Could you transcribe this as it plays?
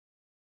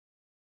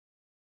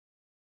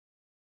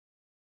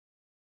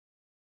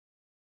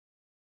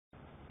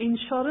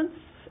Insurance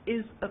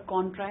is a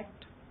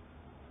contract.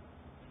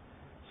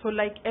 So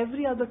like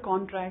every other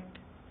contract,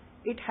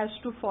 it has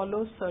to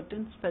follow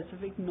certain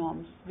specific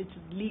norms, which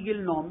is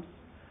legal norms,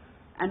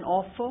 an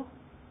offer,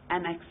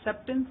 an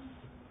acceptance,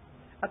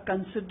 a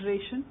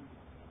consideration,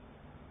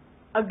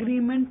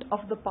 agreement of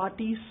the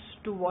parties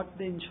to what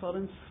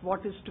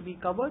is to be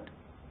covered.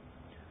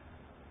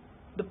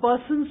 The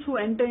persons who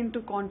enter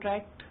into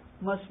contract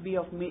must be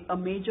of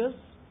majors,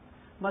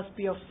 must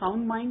be of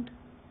sound mind,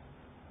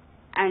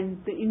 and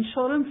the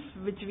insurance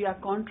which we are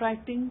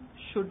contracting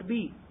should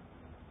be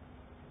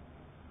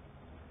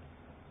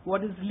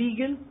what is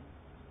legal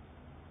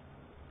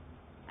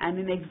and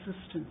in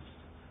existence.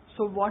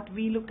 So what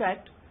we look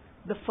at,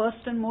 the first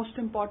and most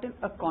important,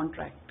 a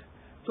contract.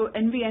 So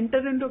when we enter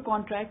into a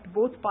contract,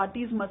 both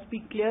parties must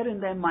be clear in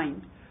their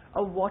mind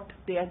of what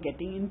they are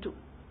getting into.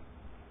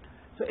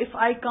 So if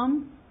I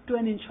come to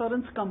an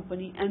insurance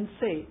company and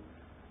say,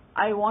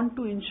 I want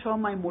to insure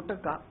my motor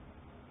car,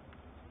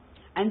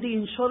 and the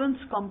insurance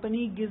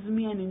company gives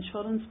me an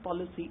insurance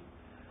policy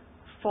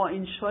for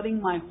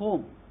insuring my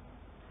home,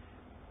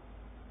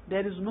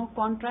 there is no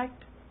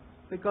contract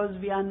because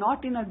we are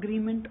not in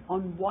agreement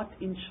on what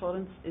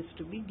insurance is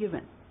to be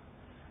given.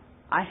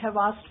 I have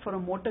asked for a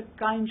motor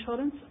car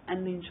insurance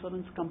and the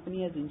insurance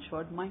company has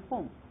insured my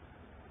home.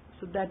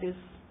 So that is,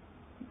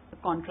 the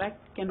contract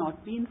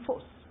cannot be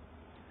enforced.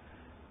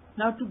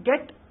 Now to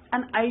get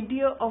an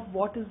idea of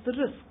what is the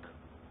risk,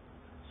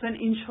 so an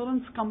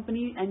insurance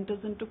company enters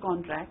into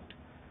contract,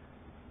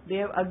 they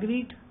have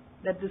agreed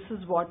that this is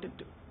what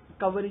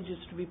coverage is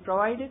to be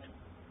provided.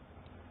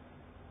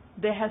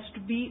 There has to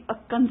be a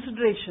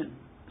consideration.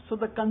 So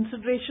the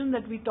consideration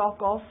that we talk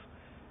of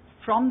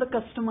from the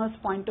customer's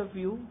point of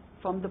view,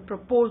 from the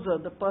proposer,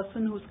 the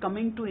person who's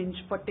coming to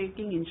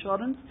taking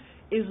insurance,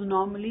 is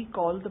normally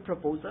called the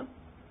proposer.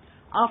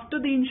 After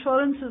the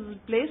insurance is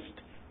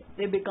placed,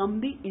 they become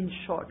the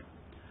insured.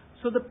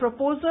 So the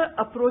proposer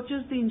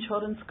approaches the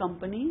insurance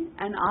company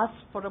and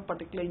asks for a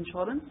particular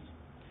insurance.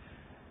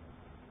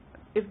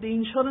 If the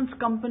insurance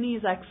company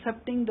is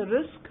accepting the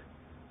risk,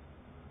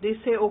 they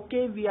say,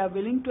 okay, we are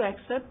willing to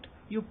accept,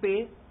 you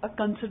pay a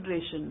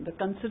consideration. The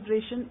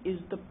consideration is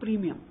the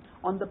premium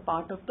on the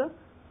part of the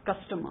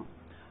customer.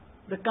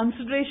 The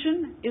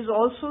consideration is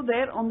also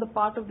there on the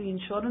part of the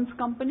insurance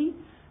company,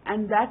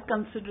 and that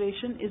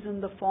consideration is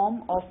in the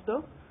form of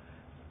the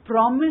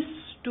promise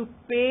to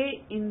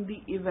pay in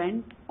the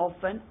event of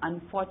an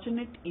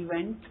unfortunate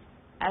event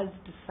as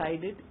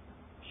decided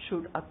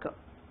should occur.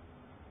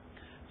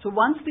 So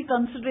once the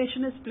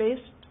consideration is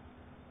placed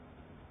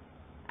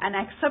and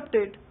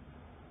accepted,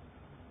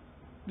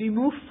 we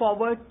move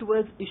forward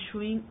towards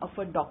issuing of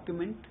a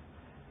document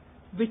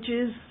which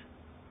is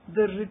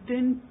the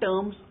written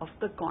terms of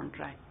the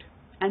contract,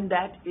 and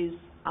that is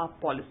our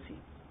policy.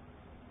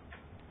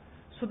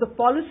 So the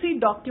policy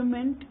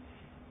document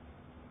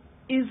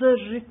is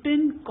a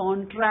written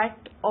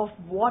contract of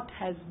what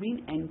has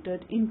been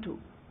entered into.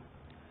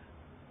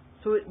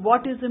 So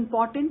what is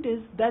important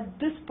is that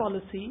this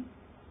policy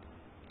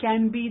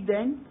can be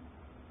then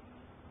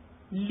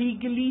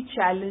legally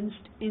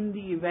challenged in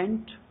the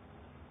event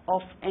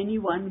of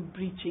anyone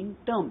breaching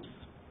terms.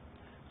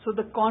 So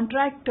the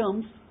contract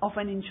terms of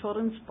an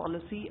insurance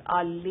policy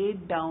are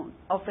laid down,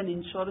 of an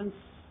insurance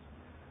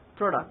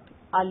product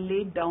are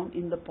laid down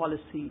in the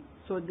policy.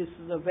 So this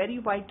is a very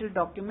vital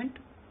document.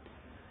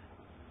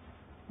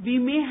 We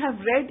may have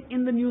read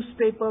in the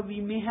newspaper,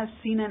 we may have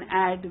seen an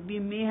ad, we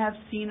may have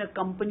seen a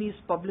company's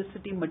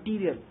publicity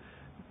material.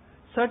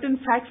 Certain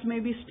facts may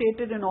be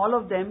stated in all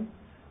of them,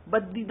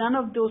 but none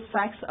of those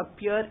facts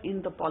appear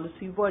in the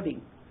policy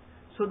wording.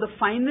 So the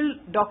final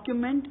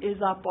document is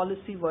our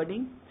policy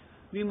wording.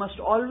 We must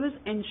always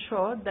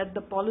ensure that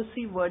the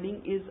policy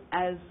wording is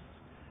as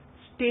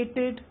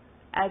stated,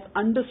 as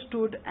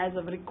understood, as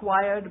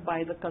required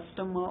by the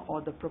customer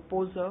or the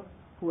proposer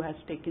who has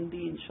taken the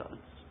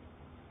insurance.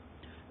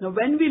 Now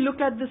when we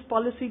look at this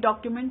policy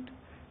document,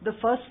 the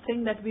first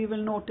thing that we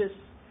will notice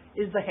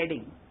is the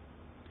heading.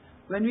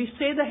 When we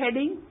say the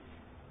heading,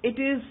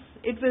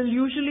 it will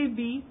usually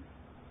be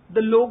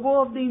the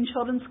logo of the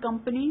insurance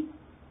company,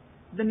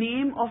 the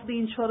name of the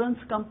insurance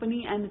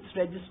company and its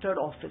registered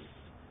office.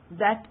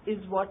 That is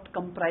what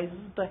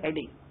comprises the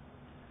heading.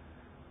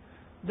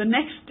 The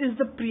next is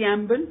the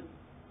preamble,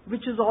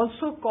 which is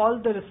also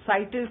called the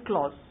recital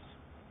clause.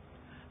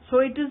 So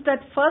it is that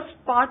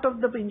first part of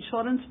the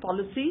insurance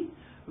policy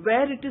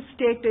where it is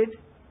stated,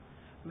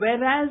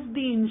 whereas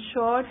the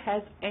insured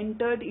has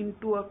entered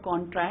into a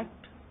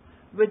contract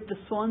with the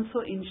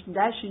so-and-so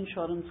dash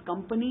insurance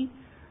company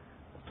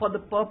for the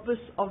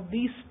purpose of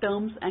these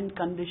terms and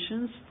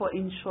conditions for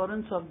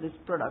insurance of this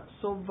product.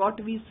 So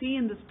what we see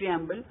in this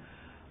preamble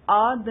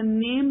are the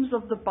names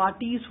of the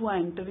parties who are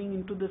entering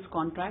into this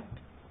contract,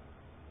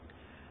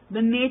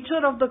 the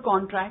nature of the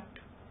contract.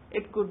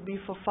 It could be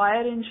for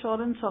fire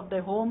insurance of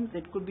their homes,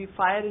 it could be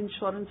fire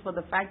insurance for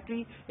the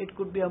factory, it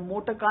could be a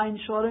motor car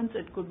insurance,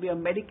 it could be a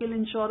medical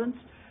insurance.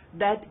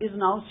 That is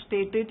now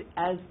stated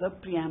as the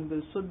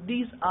preamble. So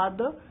these are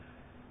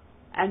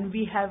and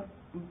we have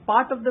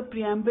part of the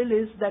preamble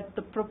is that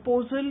the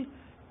proposal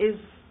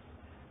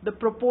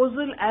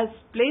as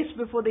placed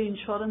before the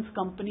insurance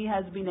company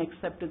has been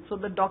accepted. So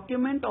the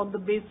document on the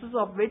basis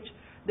of which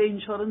the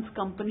insurance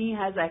company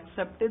has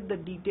accepted the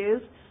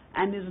details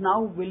and is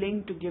now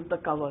willing to give the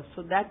cover.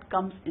 So that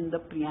comes in the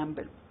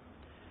preamble.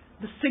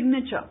 The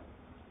signature.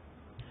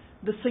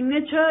 The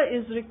signature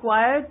is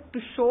required to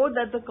show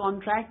that the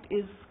contract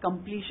is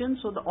completion.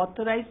 So the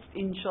authorized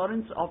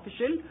insurance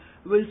official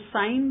will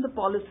sign the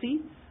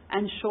policy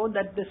and show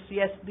that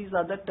these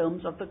are the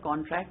terms of the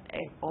contract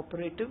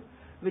operative,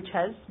 which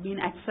has been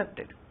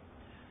accepted.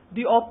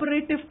 The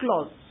operative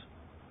clause.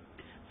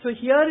 So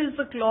here is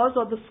the clause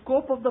or the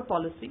scope of the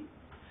policy,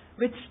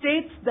 which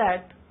states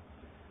that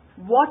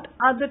what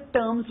are the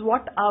terms,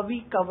 what are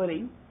we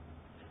covering,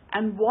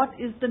 and what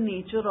is the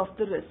nature of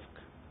the risk.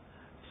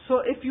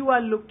 So if you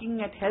are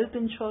looking at health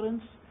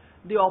insurance,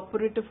 the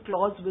operative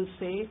clause will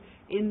say,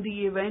 in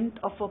the event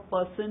of a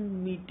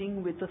person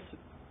meeting with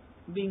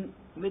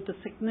a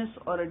sickness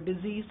or a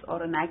disease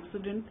or an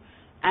accident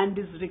and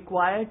is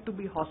required to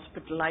be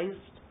hospitalized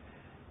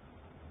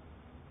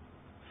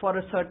for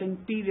a certain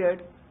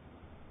period,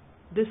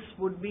 this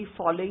would be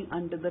falling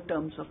under the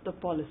terms of the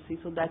policy.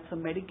 So that's a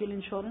medical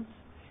insurance.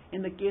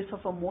 In the case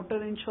of a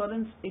motor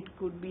insurance, it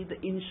could be the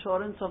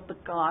insurance of the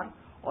car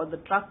or the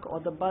truck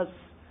or the bus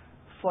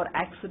for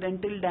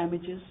accidental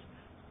damages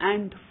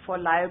and for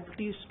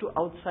liabilities to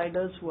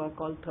outsiders who are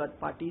called third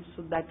parties.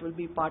 So that will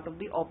be part of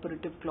the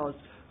operative clause.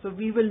 So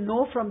we will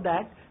know from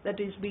that it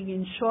is being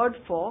insured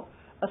for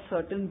a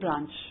certain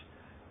branch.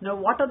 Now,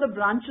 what are the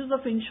branches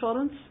of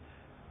insurance?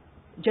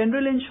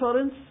 General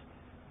insurance,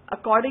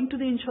 according to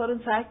the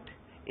Insurance Act,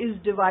 is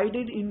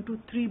divided into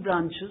 3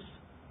 branches: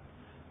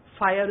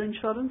 fire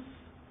insurance,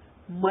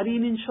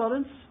 marine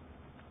insurance,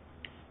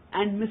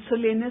 and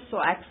miscellaneous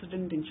or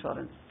accident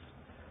insurance.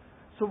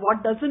 So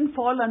what doesn't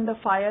fall under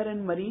fire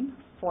and marine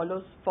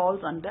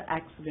falls under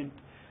accident.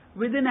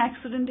 Within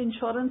accident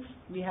insurance,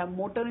 we have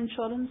motor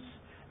insurance,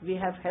 we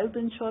have health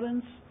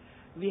insurance,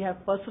 we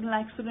have personal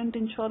accident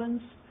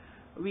insurance,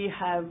 we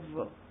have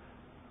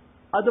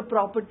other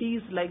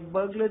properties like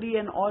burglary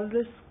and all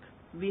risk,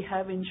 we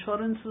have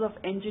insurances of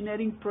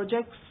engineering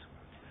projects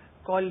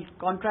called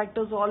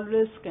contractors all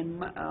risk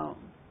and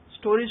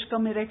storage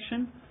cum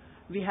erection.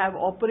 We have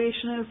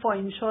operational for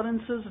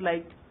insurances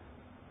like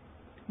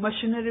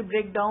machinery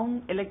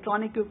breakdown,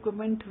 electronic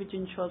equipment which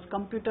insures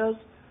computers.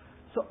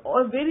 So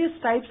all various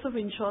types of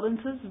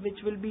insurances which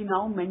will be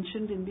now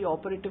mentioned in the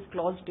operative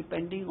clause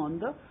depending on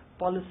the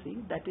policy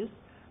that is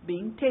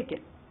being taken.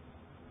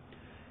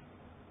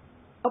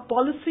 A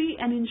policy,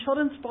 an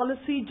insurance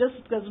policy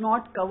just does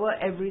not cover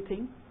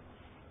everything.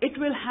 It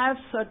will have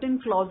certain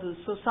clauses.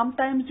 So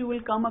sometimes you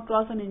will come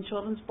across an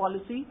insurance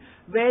policy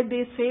where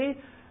they say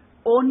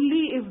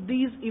only if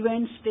these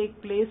events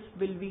take place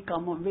will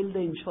the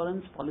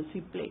insurance policy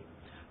play.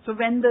 So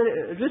when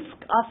the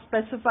risks are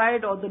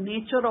specified or the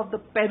nature of the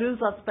perils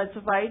are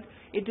specified,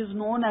 it is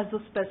known as the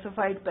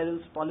specified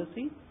perils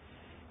policy.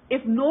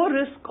 If no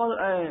risk or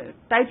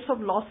types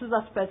of losses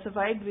are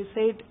specified, we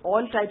say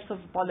all types of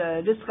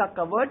risk are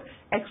covered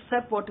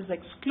except what is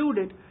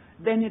excluded,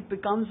 then it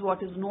becomes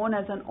what is known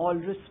as an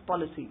all-risk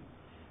policy.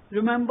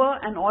 Remember,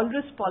 an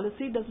all-risk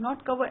policy does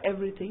not cover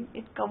everything.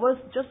 It covers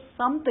just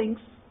some things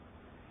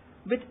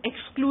with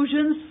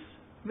exclusions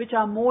which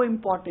are more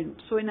important.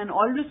 So in an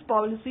all-risk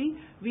policy,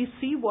 we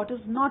see what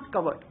is not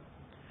covered.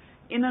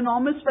 In a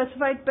normal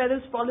specified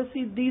perils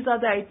policy, these are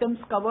the items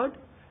covered.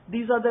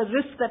 These are the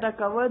risks that are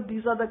covered.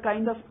 These are the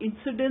kind of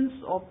incidents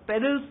or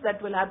perils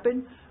that will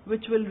happen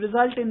which will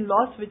result in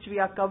loss which we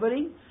are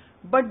covering.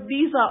 But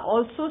these are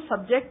also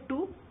subject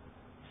to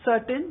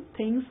certain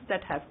things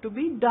that have to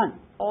be done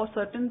or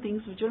certain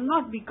things which will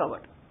not be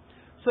covered.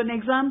 So an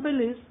example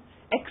is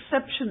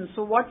exceptions.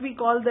 So what we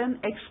call them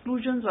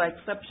exclusions or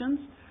exceptions,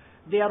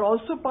 they are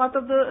also part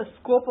of the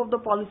scope of the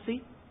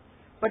policy,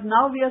 but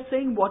now we are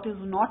saying what is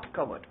not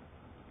covered.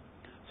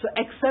 So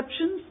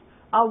exceptions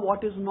are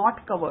what is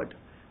not covered.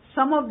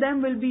 Some of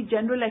them will be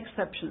general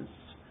exceptions.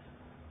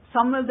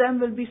 Some of them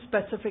will be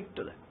specific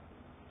to them.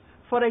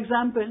 For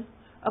example,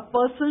 a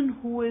person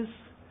who is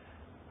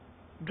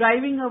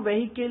driving a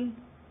vehicle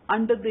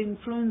under the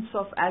influence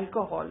of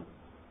alcohol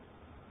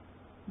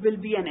will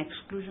be an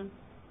exclusion.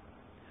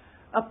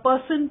 A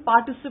person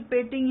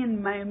participating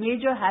in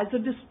major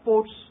hazardous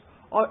sports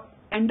or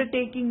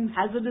undertaking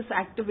hazardous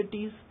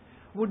activities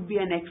would be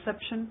an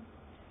exception.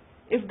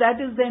 If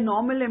that is their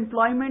normal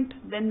employment,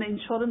 then the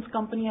insurance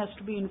company has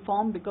to be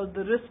informed because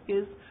the risk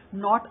is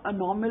not a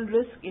normal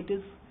risk, it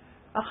is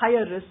a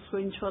higher risk, so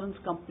insurance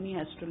company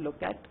has to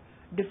look at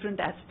different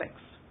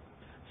aspects.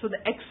 So the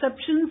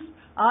exceptions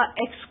are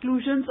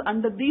exclusions.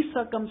 Under these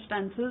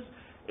circumstances,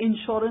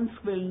 insurance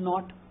will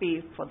not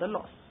pay for the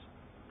loss.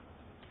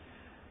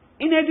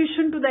 In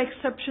addition to the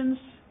exceptions,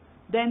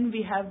 then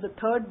we have the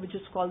third, which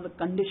is called the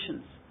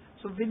conditions.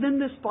 So within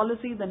this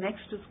policy, the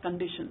next is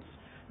conditions.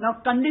 Now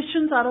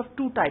conditions are of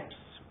 2 types.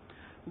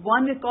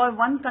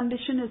 One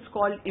condition is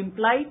called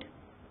implied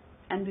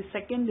and the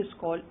second is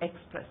called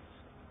express.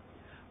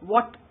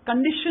 What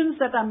conditions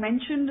that are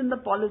mentioned in the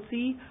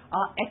policy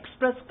are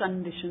express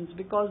conditions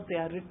because they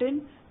are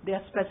written, they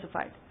are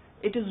specified.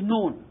 It is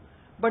known.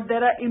 But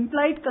there are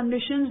implied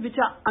conditions which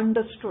are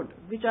understood,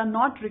 which are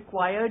not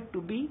required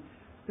to be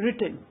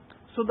written.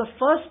 So the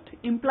first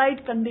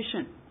implied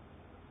condition,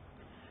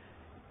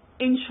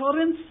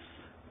 insurance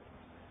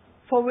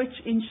for which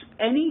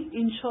any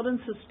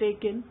insurance is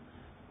taken,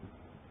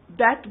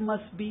 that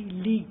must be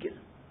legal.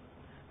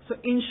 So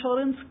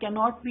insurance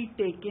cannot be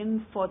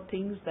taken for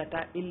things that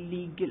are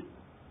illegal.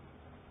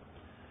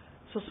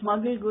 So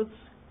smuggled goods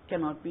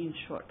cannot be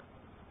insured.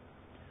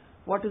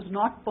 What is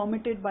not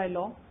permitted by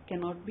law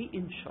cannot be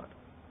insured.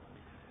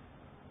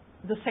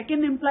 The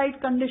second implied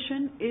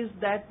condition is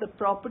that the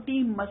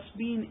property must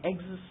be in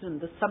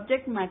existence. The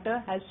subject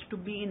matter has to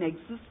be in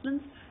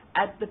existence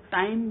at the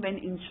time when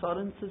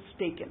insurance is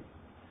taken.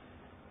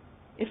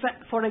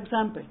 For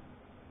example,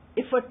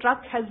 if a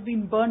truck has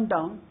been burned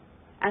down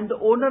and the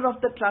owner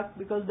of the truck,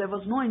 because there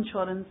was no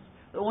insurance,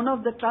 the owner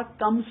of the truck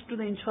comes to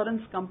the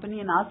insurance company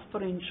and asks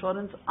for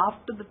insurance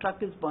after the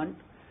truck is burnt,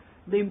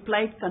 the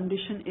implied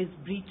condition is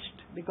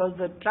breached because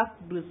the truck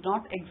does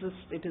not exist,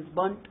 it is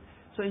burnt,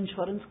 so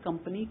insurance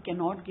company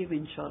cannot give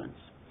insurance.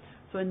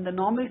 So in the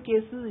normal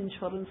cases,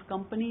 insurance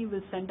company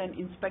will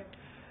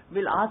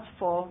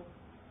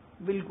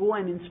go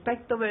and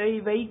inspect the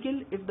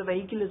vehicle. If the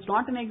vehicle is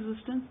not in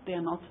existence, they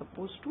are not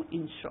supposed to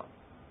insure.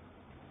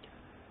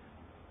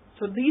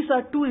 So these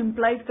are two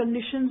implied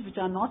conditions which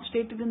are not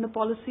stated in the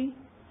policy.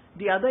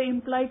 The other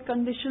implied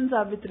conditions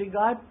are with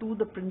regard to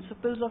the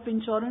principles of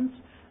insurance,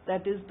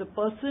 that is, the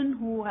person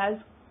who has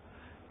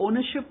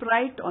ownership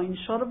right or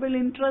insurable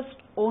interest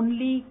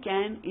only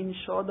can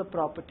insure the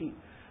property.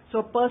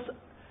 So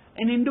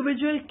an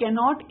individual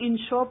cannot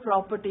insure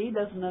property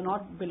that does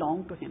not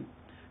belong to him.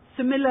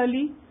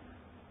 Similarly,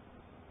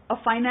 a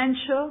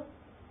financier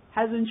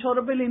has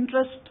insurable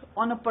interest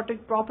on a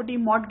particular property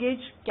mortgage,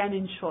 can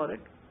insure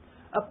it.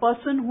 A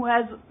person who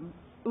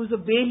is a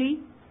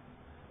bailee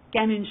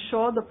can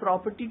insure the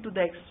property to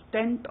the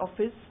extent of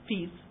his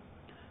fees,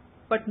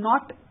 but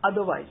not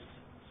otherwise.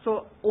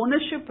 So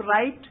ownership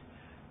right,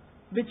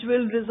 which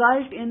will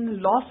result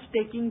in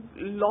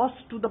loss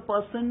to the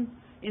person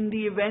in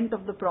the event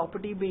of the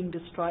property being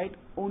destroyed,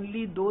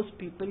 only those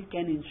people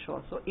can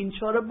insure. So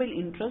insurable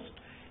interest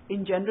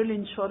in general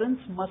insurance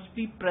must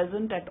be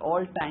present at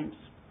all times.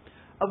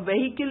 A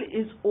vehicle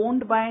is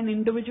owned by an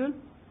individual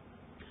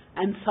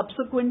and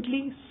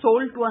subsequently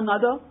sold to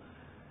another,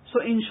 so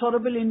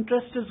insurable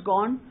interest is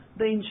gone,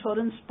 the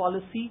insurance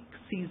policy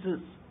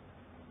ceases.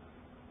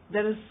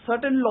 There is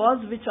certain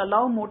laws which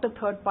allow motor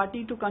third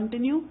party to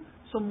continue,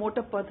 so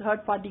motor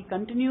third party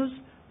continues,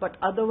 but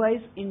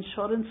otherwise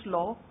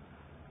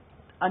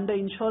under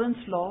insurance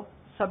law,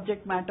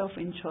 subject matter of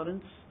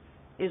insurance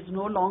is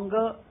no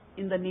longer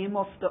in the name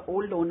of the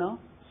old owner,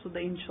 so the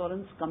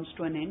insurance comes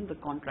to an end, the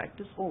contract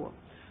is over.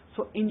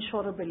 So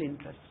insurable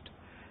interest.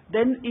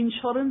 Then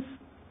insurance,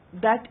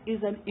 that is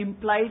an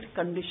implied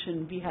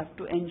condition we have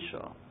to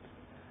ensure.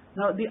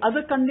 Now the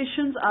other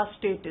conditions are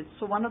stated.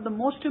 So one of the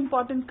most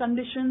important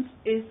conditions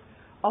is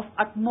of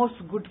utmost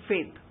good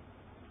faith.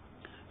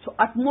 So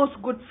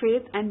utmost good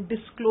faith and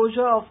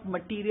disclosure of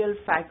material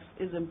facts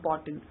is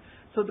important.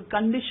 So the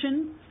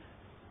conditions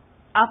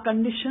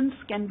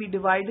can be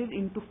divided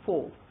into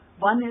four.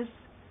 One is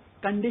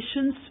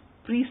conditions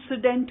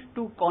precedent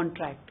to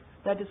contract.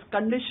 That is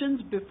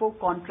conditions before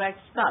contract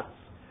starts.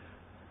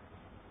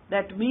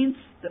 That means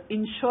the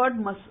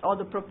insured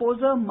the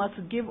proposer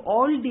must give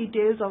all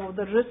details of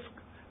the risk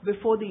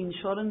before the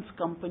insurance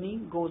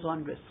company goes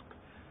on risk.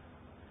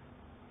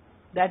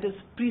 That is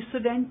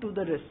precedent to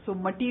the risk. So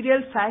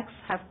material facts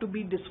have to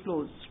be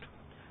disclosed.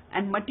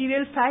 And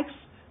material facts,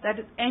 that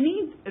is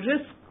any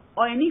risk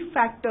or any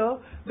factor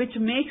which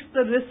makes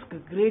the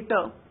risk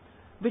greater,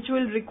 which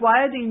will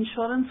require the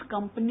insurance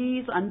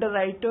company's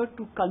underwriter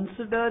to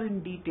consider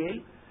in detail.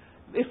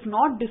 If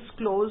not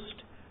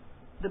disclosed,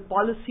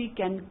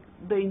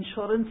 the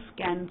insurance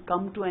can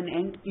come to an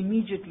end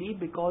immediately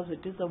because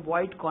it is a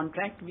void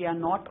contract. We are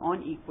not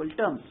on equal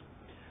terms.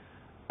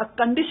 A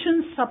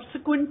condition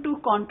subsequent to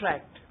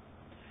contract.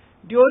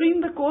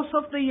 During the course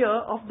of the year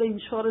of the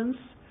insurance,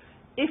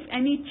 if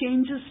any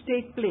changes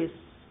take place,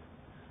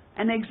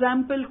 an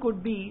example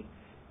could be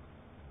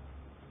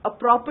a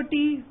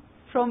property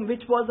from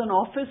which was an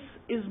office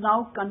is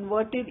now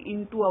converted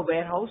into a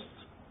warehouse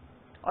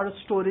or a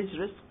storage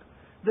risk.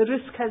 The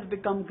risk has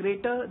become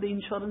greater. The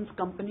insurance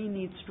company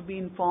needs to be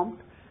informed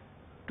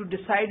to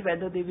decide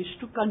whether they wish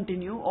to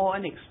continue or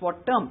on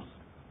export terms.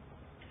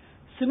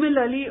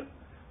 Similarly,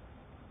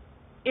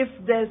 if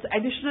there's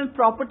additional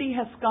property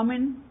has come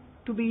in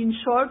to be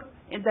insured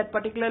in that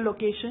particular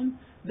location,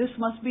 this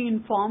must be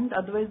informed,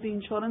 otherwise the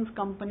insurance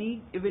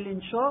company will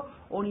insure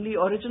only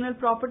original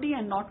property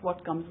and not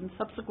what comes in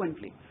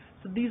subsequently.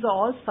 So these are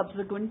all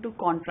subsequent to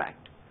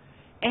contract.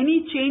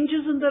 Any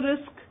changes in the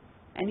risk,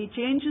 any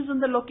changes in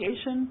the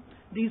location,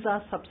 these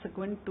are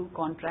subsequent to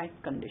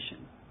contract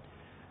condition.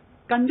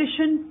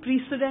 Condition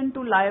precedent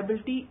to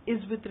liability is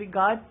with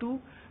regard to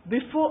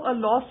before a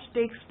loss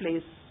takes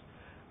place,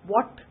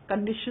 what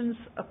conditions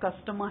a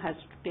customer has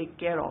to take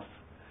care of.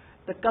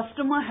 The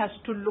customer has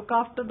to look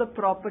after the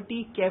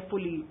property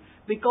carefully.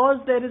 Because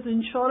there is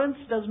insurance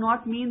does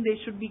not mean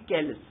they should be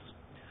careless.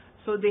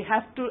 So they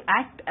have to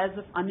act as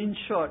if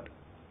uninsured.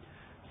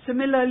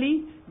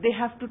 Similarly, they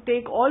have to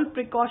take all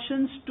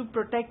precautions to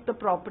protect the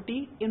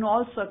property in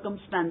all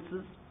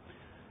circumstances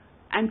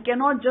and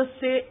cannot just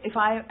say, if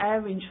I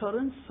have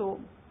insurance, so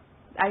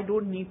I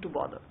don't need to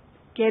bother.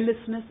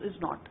 Carelessness is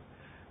not.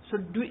 So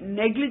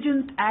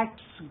negligent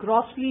acts,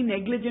 grossly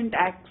negligent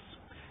acts,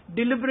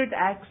 deliberate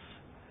acts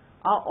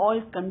are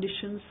all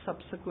conditions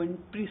subsequent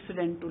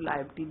precedent to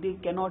liability.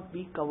 They cannot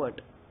be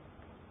covered.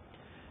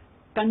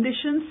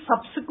 Conditions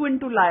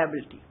subsequent to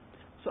liability.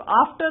 So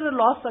after a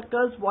loss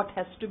occurs, what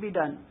has to be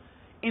done?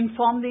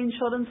 Inform the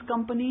insurance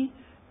company,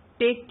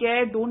 take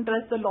care, don't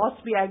let the loss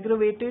be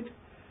aggravated,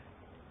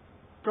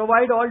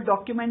 provide all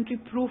documentary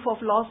proof of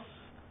loss,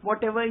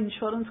 whatever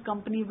insurance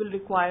company will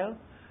require.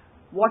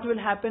 What will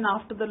happen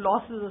after the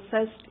loss is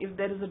assessed? If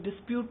there is a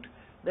dispute,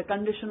 the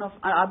condition of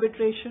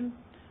arbitration,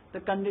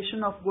 the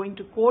condition of going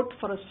to court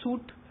for a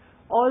suit,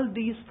 all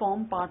these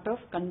form part of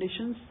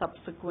conditions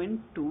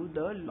subsequent to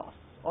the loss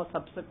or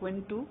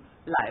subsequent to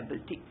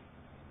liability.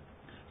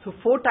 So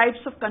 4 types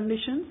of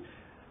conditions,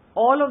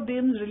 all of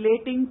them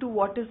relating to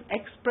what is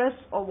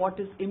expressed or what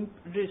is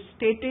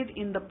stated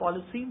in the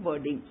policy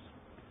wordings.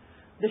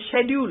 The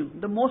schedule,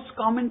 the most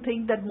common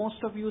thing that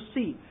most of you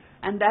see,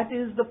 and that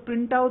is the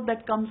printout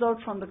that comes out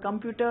from the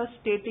computer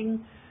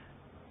stating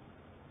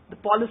the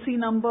policy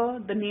number,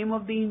 the name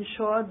of the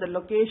insured, the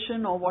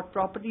location or what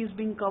property is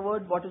being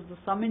covered, what is the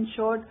sum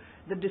insured,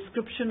 the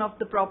description of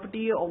the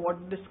property or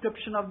what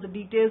description of the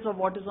details of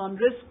what is on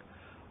risk,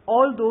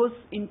 all those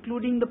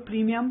including the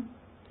premium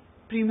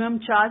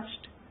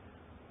charged,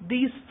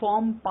 these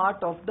form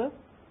part of the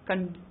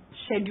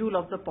schedule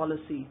of the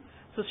policy.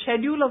 So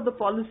schedule of the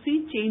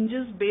policy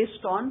changes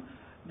based on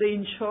the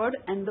insured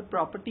and the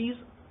properties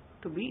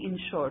to be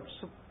insured.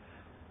 So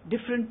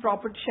different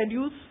property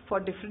schedules for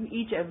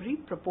every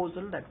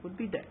proposal that would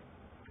be there.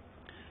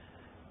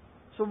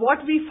 So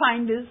what we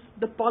find is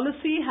the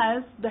policy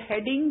has the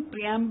heading,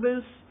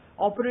 preambles,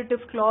 operative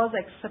clause,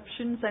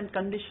 exceptions and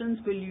conditions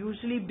will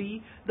usually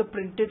be the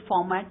printed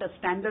format, a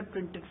standard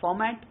printed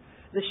format.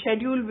 The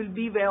schedule will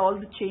be where all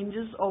the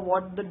changes or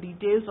what the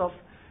details of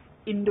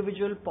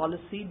individual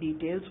policy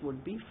details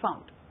would be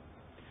found.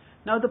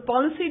 Now the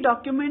policy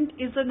document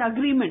is an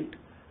agreement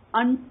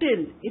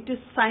until it is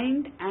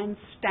signed and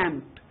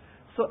stamped.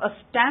 So a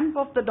stamp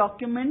of the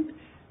document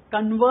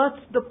converts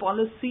the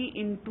policy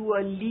into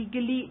a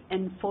legally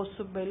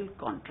enforceable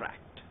contract.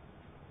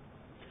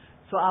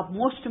 So our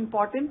most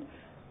important,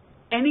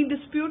 any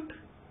dispute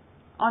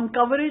on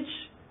coverage,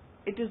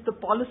 it is the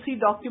policy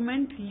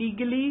document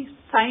legally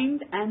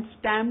signed and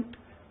stamped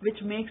which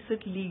makes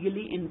it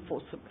legally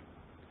enforceable.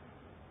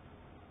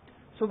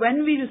 So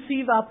when we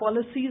receive our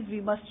policies, we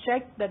must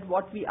check that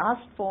what we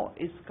asked for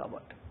is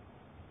covered.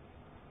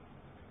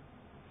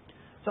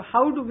 So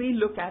how do we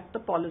look at the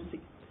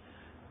policy?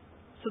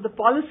 So the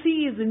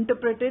policy is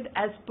interpreted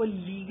as per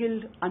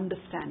legal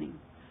understanding.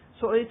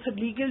 So it's a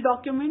legal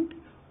document.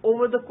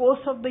 Over the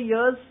course of the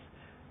years,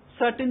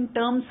 certain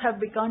terms have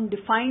become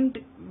defined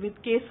with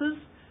cases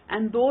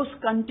and those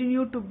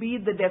continue to be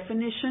the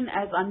definition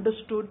as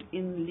understood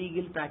in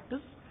legal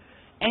practice.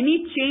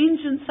 Any change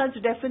in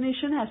such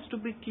definition has to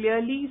be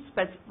clearly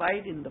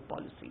specified in the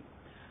policy.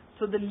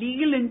 So the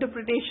legal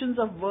interpretations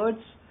of words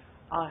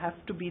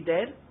have to be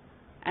there.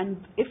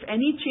 And if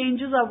any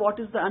changes are what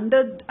is the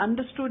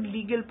understood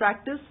legal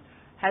practice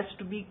has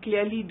to be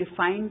clearly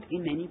defined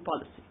in any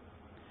policy.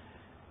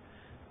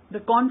 The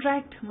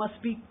contract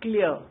must be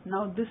clear.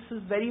 Now this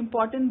is very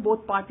important.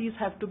 Both parties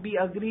have to be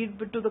agreed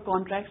to the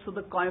contract. So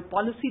the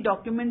policy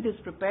document is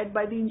prepared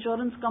by the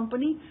insurance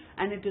company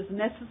and it is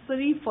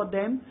necessary for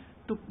them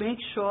to make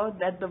sure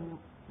that the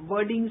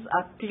wordings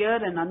are clear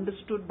and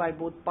understood by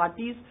both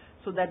parties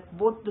so that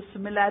both the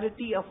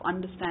similarity of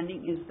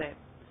understanding is there.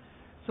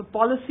 So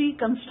policy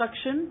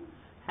construction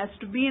has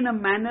to be in a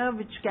manner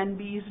which can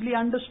be easily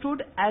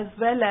understood as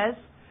well as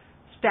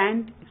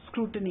stand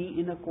scrutiny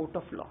in a court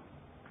of law.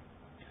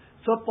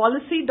 So a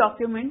policy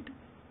document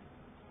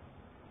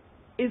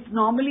is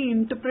normally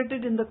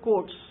interpreted in the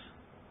courts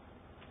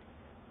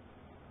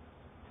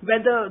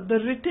whether the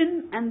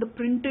written and the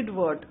printed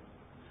word.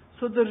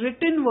 So the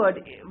written word,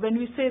 when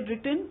we say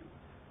written,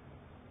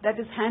 that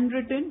is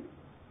handwritten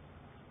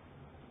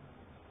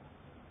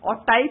or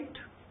typed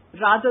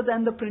rather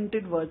than the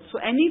printed words. So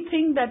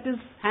anything that is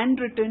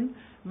handwritten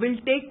will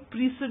take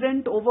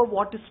precedent over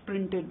what is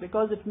printed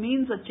because it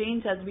means a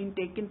change has been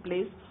taken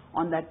place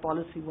on that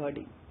policy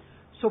wording.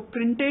 So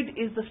printed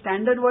is the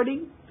standard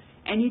wording.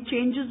 Any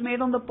changes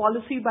made on the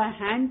policy by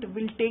hand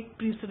will take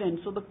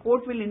precedence. So the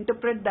court will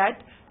interpret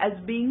that as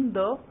being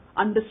the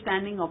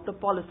understanding of the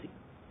policy.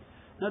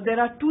 Now there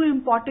are 2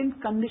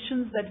 important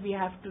conditions that we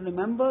have to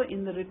remember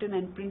in the written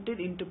and printed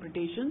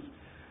interpretations.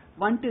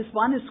 One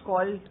is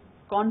called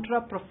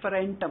contra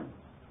proferentum.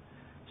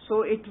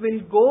 So it will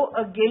go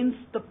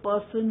against the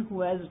person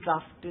who has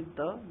drafted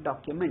the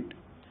document.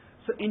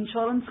 So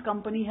insurance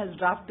company has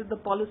drafted the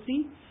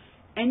policy.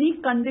 Any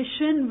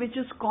condition which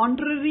is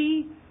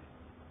contrary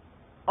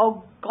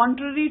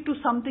to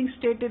something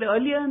stated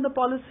earlier in the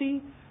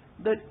policy,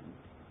 the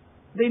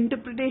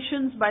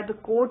interpretations by the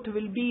court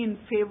will be in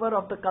favor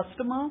of the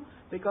customer,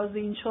 because the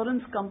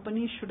insurance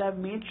company should have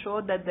made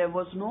sure that there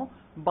was no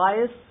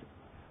bias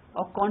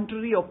or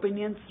contrary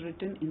opinions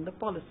written in the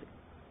policy.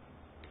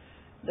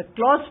 The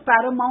clause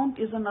paramount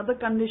is another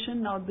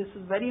condition. Now this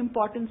is very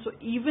important. So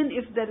even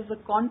if there is a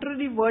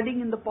contrary wording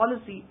in the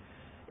policy,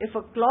 if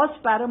a clause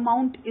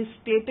paramount is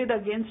stated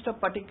against a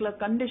particular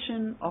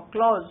condition or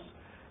clause,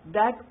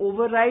 that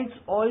overrides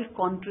all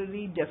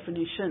contrary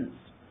definitions.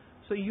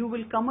 So you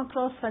will come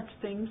across such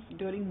things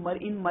in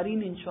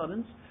marine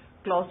insurance.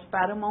 Clause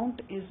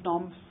paramount is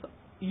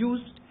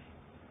used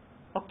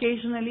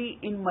occasionally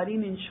in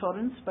marine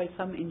insurance by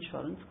some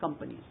insurance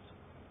companies.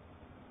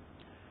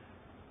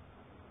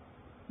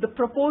 The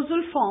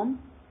proposal form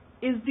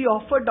is the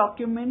offer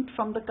document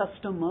from the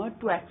customer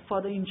to act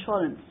for the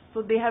insurance.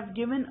 So they have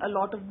given a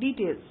lot of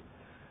details.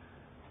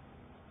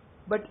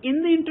 But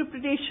in the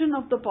interpretation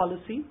of the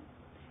policy,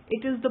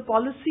 it is the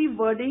policy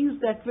wordings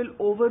that will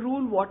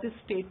overrule what is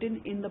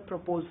stated in the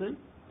proposal.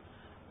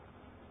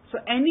 So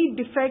any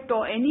defect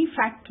or any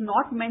fact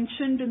not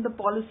mentioned in the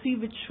policy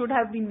which should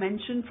have been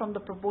mentioned from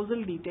the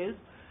proposal details,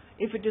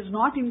 if it is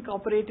not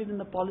incorporated in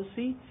the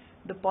policy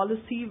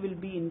will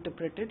be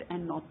interpreted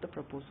and not the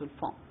proposal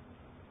form.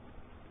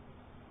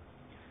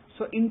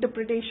 So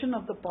interpretation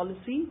of the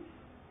policy,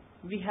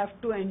 we have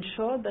to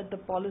ensure that the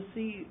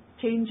policy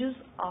changes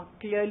are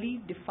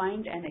clearly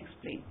defined and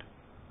explained.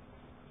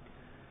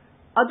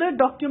 Other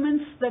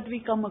documents that we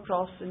come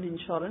across in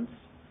insurance,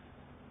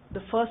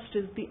 the first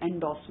is the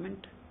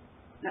endorsement.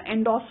 Now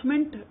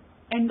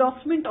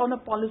endorsement on a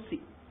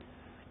policy.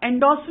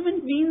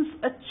 Endorsement means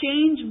a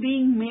change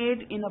being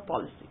made in a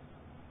policy.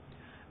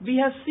 We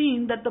have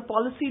seen that the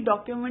policy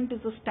document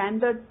is a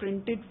standard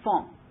printed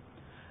form.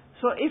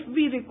 So if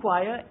we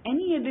require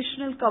any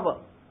additional cover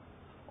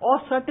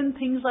or certain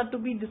things are to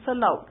be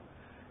disallowed,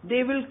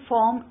 they will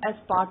form as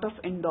part of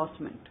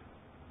endorsement.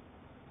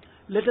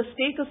 Let us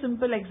take a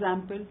simple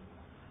example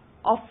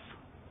of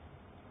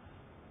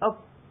a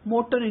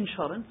motor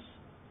insurance.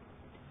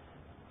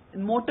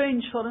 In motor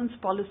insurance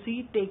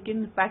policy,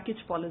 taken package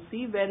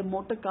policy where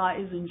motor car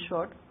is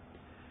insured,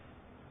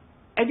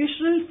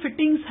 additional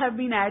fittings have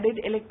been added,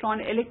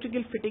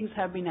 electrical fittings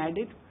have been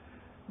added,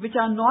 which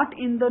are not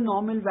in the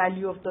normal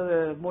value of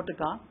the motor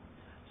car.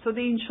 So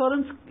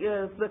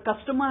the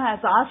customer has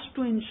asked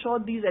to insure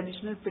these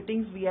additional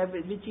fittings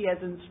which he has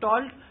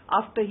installed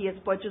after he has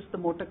purchased the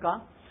motor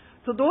car.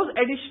 So those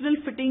additional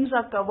fittings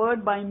are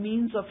covered by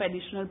means of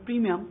additional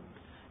premium.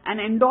 An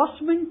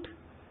endorsement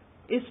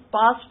is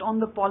passed on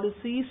the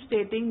policy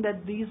stating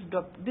that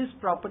this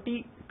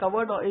property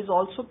covered or is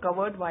also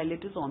covered while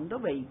it is on the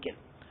vehicle.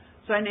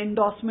 So an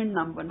endorsement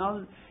number.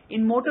 Now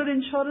in motor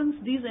insurance,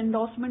 these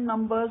endorsement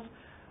numbers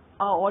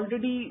are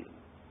already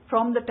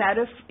from the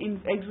tariff in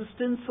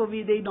existence. So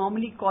they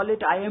normally call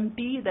it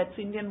IMT, that's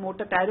Indian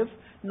Motor Tariff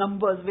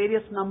numbers,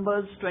 various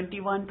numbers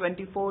 21,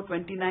 24,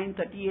 29,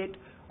 38.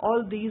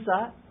 All these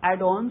are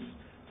add-ons.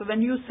 So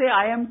when you say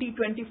IMT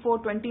 24,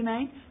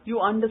 29,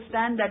 you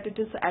understand that it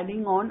is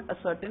adding on a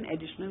certain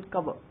additional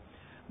cover.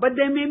 But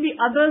there may be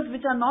others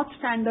which are not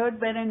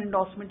standard where an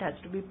endorsement has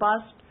to be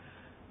passed.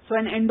 So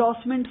an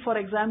endorsement, for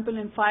example,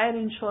 in fire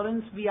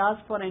insurance, we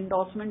ask for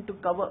endorsement to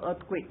cover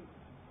earthquake.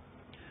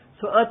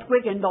 So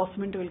earthquake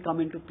endorsement will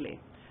come into play.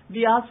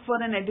 We ask for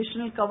an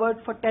additional cover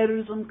for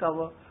terrorism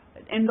cover.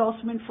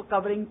 Endorsement for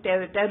covering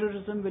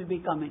terrorism will be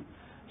coming.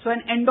 So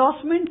an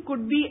endorsement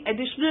could be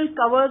additional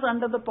covers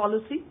under the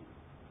policy.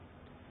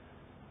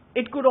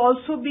 It could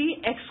also be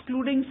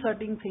excluding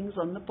certain things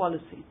on the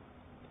policy.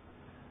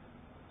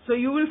 So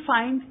you will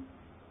find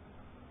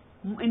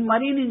in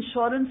marine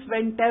insurance,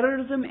 when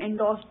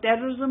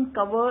terrorism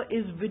cover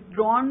is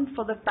withdrawn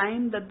for the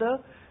time that the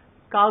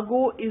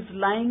cargo is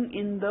lying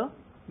in the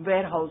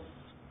warehouse.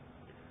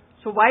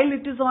 So while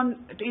it is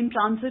in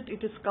transit,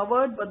 it is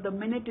covered, but the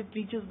minute it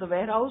reaches the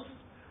warehouse,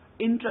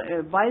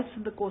 whilst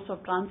in the course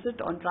of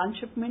transit on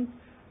transshipment,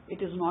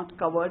 it is not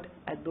covered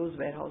at those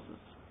warehouses.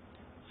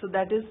 So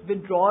that is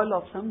withdrawal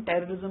of some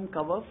terrorism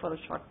cover for a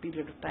short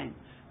period of time.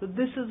 So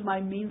this is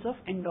my means of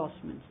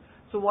endorsements.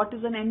 So what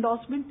is an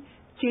endorsement?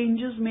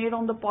 Changes made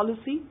on the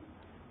policy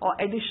or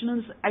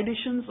additions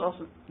or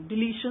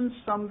deletions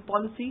from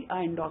policy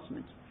are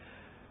endorsements.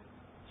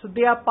 So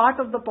they are part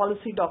of the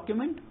policy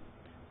document,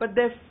 but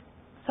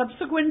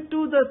subsequent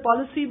to the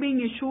policy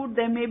being issued,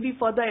 there may be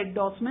further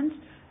endorsements,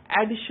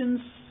 additions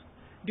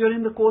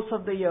during the course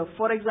of the year.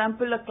 For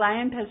example, a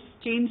client has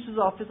changed his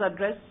office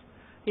address.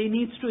 He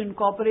needs to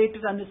incorporate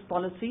it on his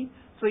policy.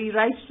 So he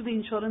writes to the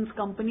insurance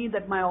company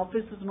that my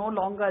office is no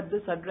longer at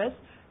this address.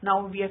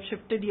 Now we have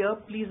shifted here.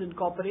 Please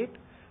incorporate.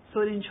 So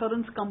the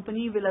insurance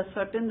company will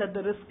ascertain that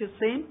the risk is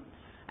same,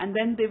 and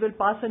then they will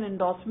pass an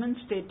endorsement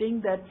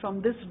stating that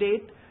from this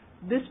date,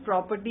 this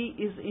property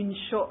is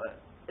insured.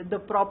 The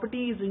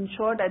property is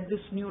insured at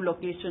this new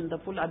location. The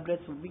full address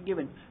will be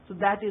given. So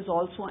that is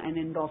also an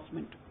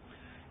endorsement.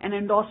 An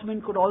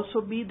endorsement could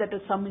also be that a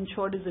sum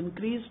insured is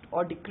increased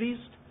or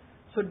decreased.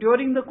 So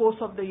during the course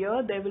of the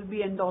year, there will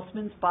be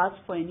endorsements passed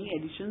for any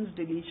additions,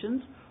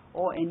 deletions,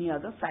 or any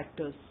other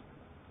factors.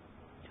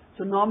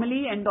 So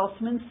normally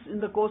endorsements in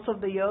the course of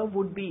the year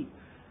would be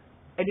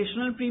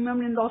additional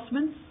premium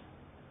endorsements,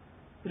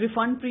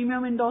 refund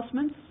premium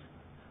endorsements,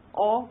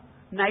 or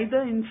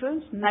neither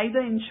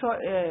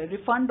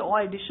refund or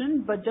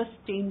addition, but just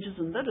changes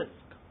in the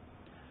risk.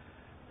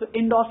 So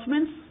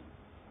endorsements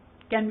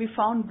can be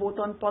found both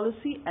on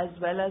policy as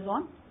well as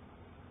on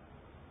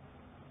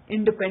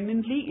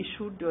independently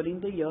issued during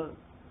the year.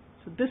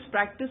 So this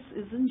practice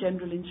is in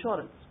general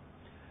insurance.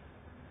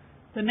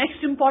 The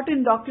next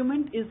important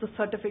document is the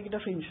certificate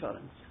of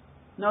insurance.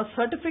 Now,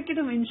 certificate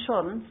of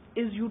insurance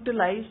is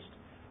utilized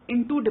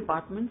in two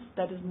departments,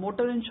 that is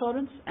motor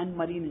insurance and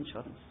marine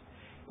insurance.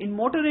 In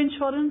motor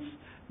insurance,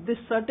 this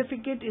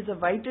certificate is a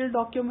vital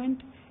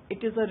document.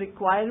 It is a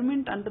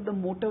requirement under the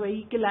Motor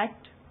Vehicle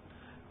Act,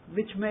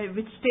 which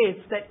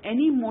states that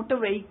any motor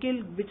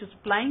vehicle which is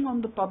plying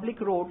on the public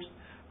roads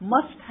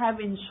must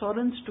have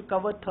insurance to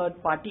cover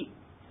third party.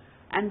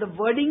 And the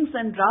wordings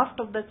and draft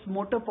of that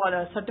motor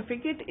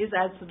certificate is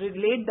as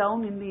laid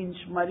down in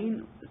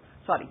the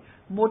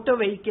Motor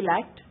Vehicle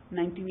Act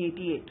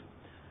 1988.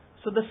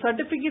 So the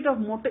certificate of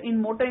motor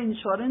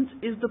insurance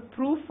is the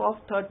proof of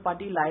third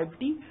party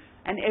liability,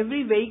 and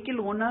every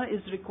vehicle owner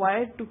is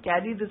required to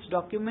carry this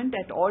document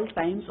at all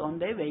times on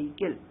their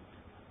vehicle.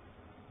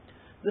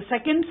 The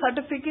second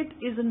certificate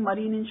is in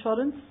marine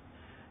insurance.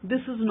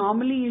 This is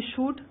normally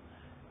issued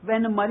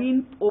when a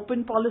marine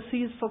open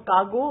policy is for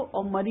cargo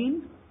or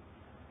marine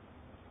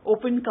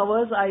open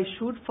covers are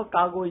issued for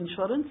cargo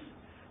insurance.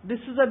 This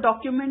is a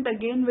document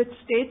again which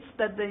states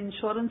that the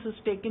insurance is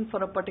taken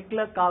for a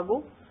particular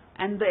cargo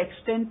and the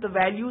extent, the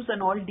values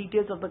and all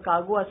details of the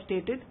cargo are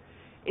stated.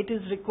 It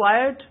is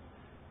required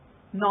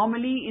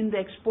normally in the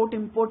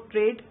export-import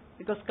trade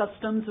because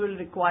customs will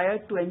require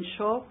to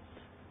ensure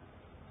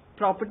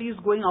properties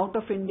going out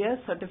of India,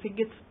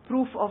 certificates,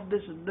 proof of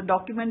this, the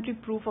documentary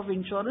proof of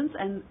insurance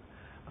and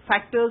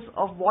factors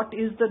of what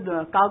is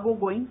the cargo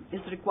going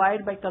is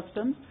required by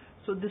customs.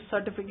 So this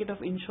certificate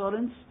of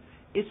insurance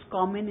is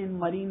common in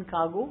marine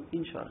cargo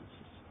insurances.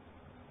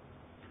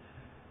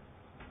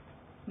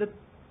 The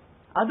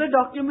other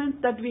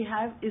document that we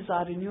have is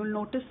our renewal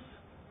notice.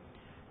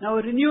 Now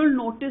a renewal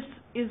notice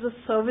is a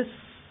service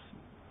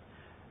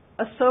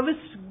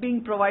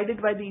being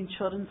provided by the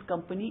insurance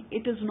company.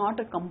 It is not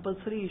a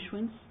compulsory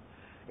issuance.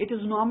 It is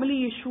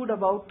normally issued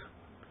about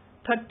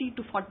 30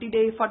 to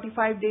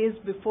 45 days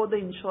before the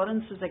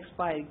insurance is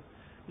expiring.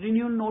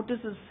 Renewal notice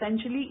is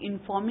essentially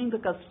informing the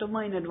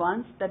customer in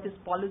advance that his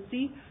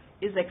policy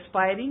is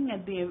expiring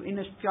in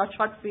a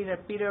short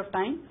period of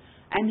time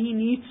and he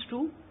needs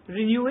to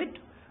renew it.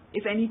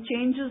 If any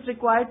change is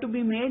required to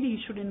be made, he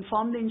should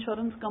inform the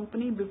insurance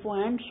company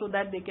beforehand so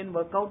that they can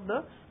work out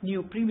the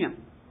new premium.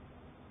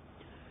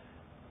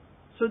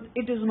 So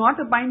it is not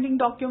a binding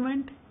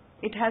document.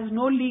 It has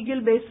no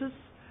legal basis.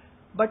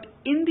 But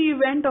in the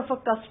event of a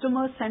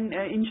customer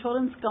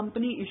insurance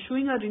company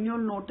issuing a renewal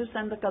notice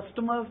and the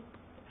customer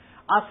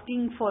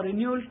asking for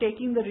renewal,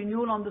 taking the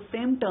renewal on the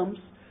same terms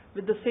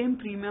with the same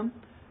premium,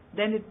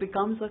 then it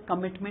becomes a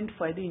commitment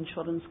for the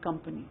insurance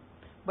company.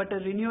 But a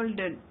renewal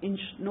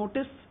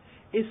notice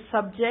is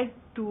subject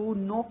to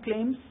no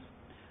claims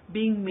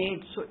being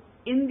made. So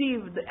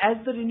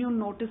as the renewal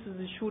notice is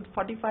issued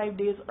 45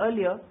 days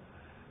earlier,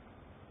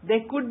 there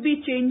could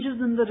be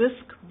changes in the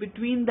risk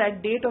between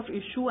that date of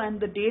issue and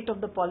the date of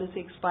the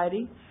policy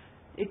expiring.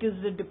 It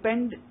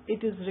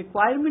is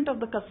requirement of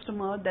the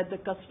customer that the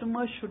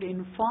customer should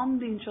inform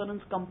the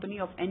insurance company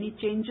of any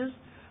changes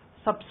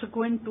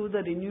subsequent to the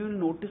renewal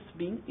notice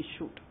being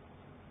issued.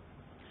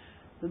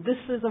 So this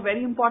is a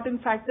very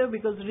important factor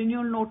because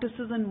renewal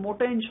notices in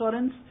motor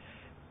insurance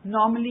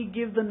normally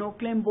give the no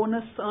claim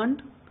bonus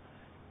earned.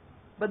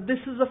 But this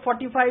is a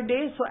 45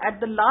 days, so at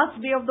the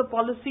last day of the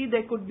policy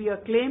there could be a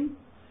claim.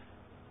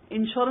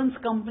 Insurance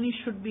company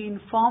should be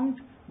informed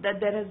that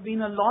there has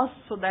been a loss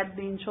so that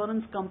the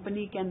insurance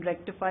company can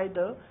rectify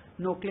the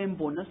no claim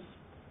bonus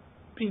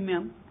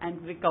premium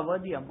and recover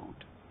the amount.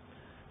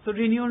 So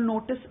renewal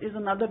notice is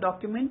another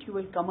document you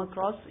will come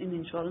across in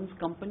insurance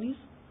companies.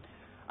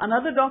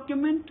 Another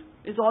document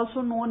is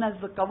also known as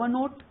the cover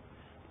note.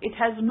 It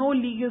has no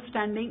legal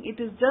standing.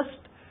 It is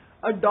just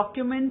a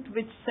document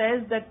which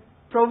says that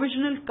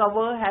provisional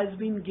cover has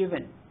been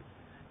given.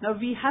 Now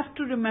we have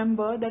to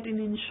remember that in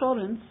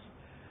insurance,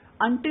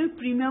 until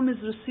premium is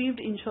received,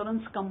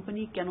 insurance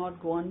company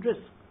cannot go on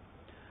risk.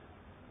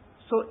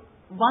 So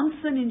once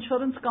an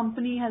insurance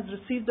company has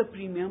received the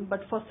premium, but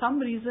for some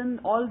reason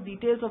all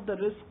details of the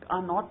risk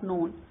are not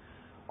known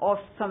or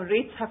some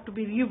rates have to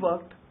be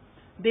reworked,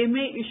 they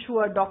may issue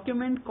a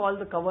document called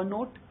the cover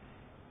note.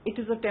 It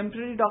is a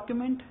temporary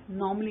document,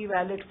 normally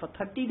valid for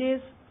 30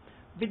 days.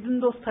 Within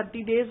those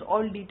 30 days,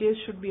 all details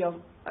should be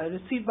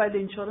received by the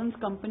insurance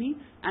company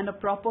and a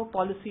proper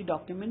policy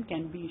document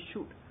can be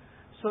issued.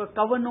 So a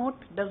cover note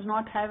does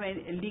not have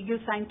a legal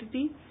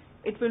sanctity.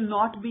 It will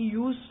not be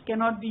used,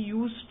 cannot be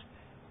used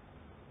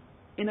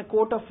in a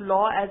court of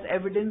law as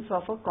evidence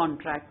of a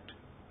contract,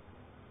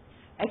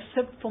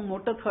 except for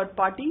motor third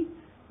party,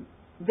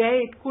 where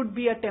it could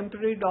be a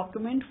temporary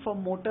document for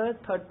motor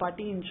third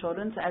party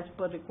insurance as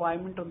per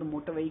requirement of the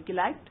Motor Vehicle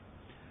Act,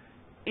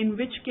 in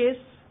which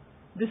case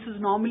this is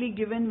normally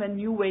given when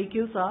new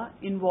vehicles are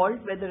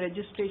involved where the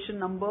registration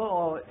number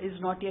is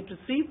not yet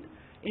received.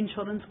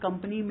 Insurance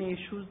company may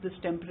issue this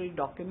temporary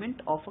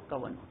document of a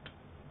cover note.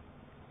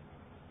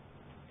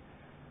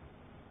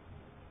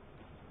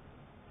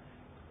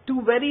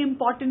 Two very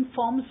important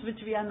forms which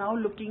we are now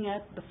looking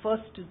at. The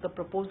first is the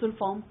proposal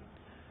form.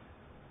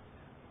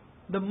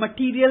 The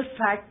material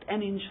fact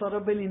and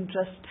insurable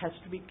interest has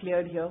to be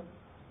cleared here.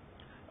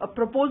 A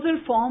proposal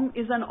form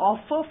is an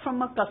offer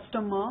from a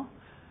customer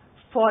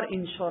for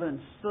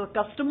insurance. So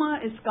the customer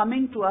is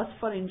coming to us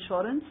for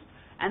insurance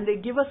and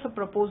they give us a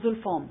proposal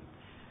form.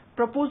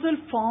 Proposal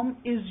form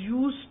is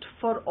used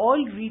for all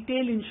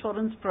retail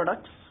insurance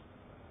products.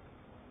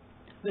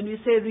 When we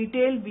say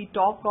retail, we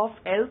talk of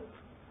health,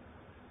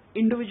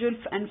 individual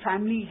and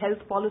family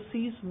health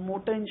policies,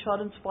 motor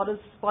insurance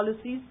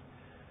policies,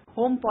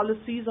 home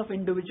policies of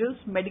individuals,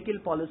 medical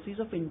policies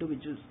of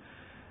individuals.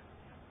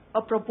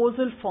 A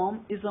proposal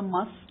form is a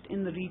must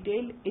in the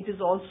retail. It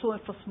is also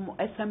for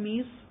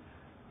SMEs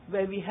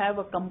where we have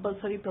a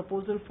compulsory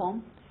proposal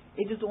form.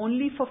 It is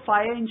only for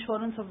fire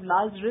insurance of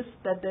large risk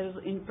that there is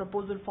in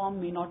proposal form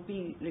may not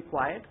be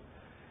required.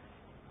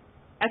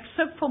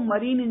 Except for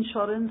marine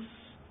insurance,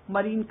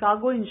 marine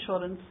cargo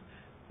insurance,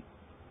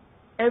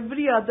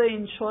 every other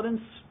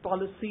insurance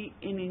policy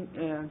in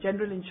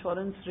general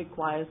insurance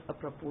requires a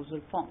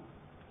proposal form.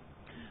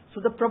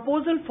 So the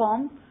proposal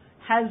form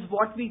has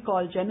what we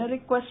call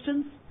generic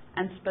questions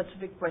and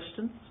specific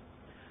questions.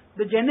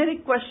 The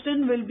generic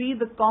question will be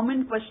the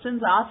common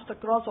questions asked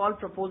across all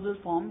proposal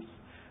forms: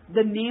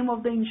 the name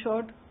of the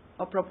insured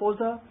or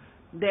proposer,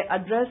 their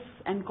address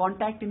and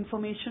contact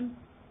information,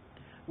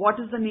 what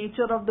is the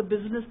nature of the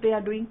business they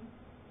are doing,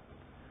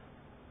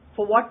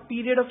 for what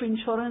period of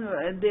insurance,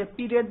 the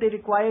period they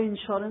require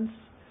insurance.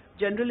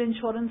 General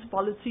insurance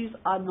policies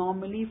are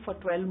normally for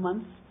 12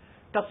 months.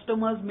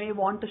 Customers may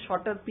want a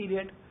shorter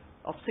period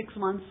of 6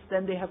 months,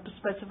 then they have to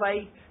specify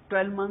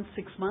 12 months,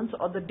 6 months,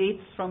 or the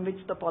dates from which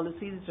the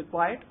policy is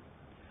required.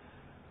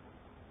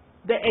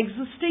 The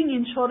existing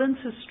insurance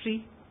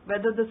history,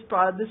 whether this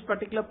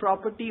particular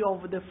property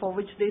or for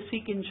which they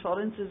seek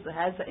insurance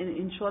has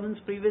insurance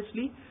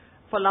previously,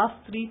 for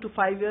last 3 to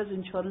 5 years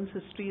insurance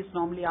history is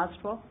normally asked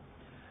for.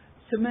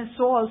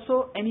 So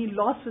also any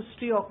loss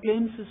history or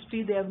claims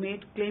history, they have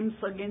made claims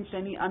against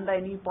under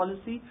any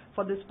policy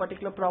for this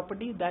particular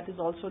property, that is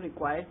also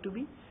required to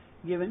be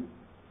given.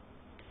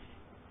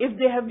 If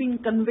they have been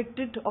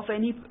convicted of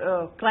any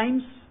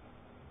crimes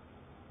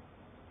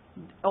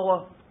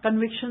or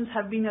convictions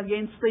have been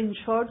against the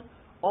insured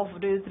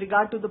with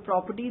regard to the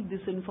property,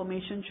 this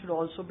information should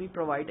also be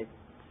provided.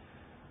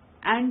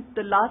 And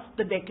the last,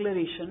 the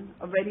declaration,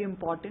 very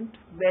important,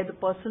 where the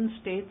person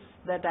states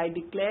that I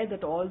declare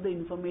that all the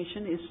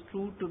information is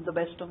true to the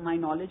best of my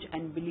knowledge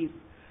and belief,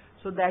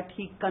 so that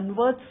he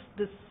converts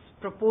this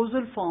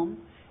proposal form,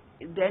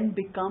 then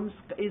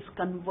is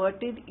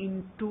converted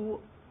into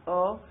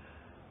a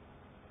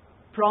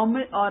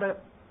promise, or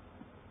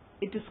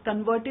it is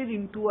converted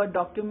into a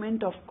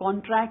document of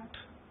contract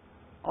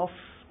of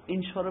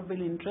insurable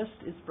interest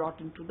is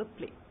brought into the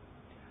play.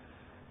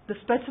 The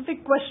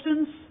specific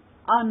questions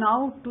are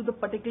now to the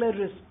particular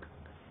risk.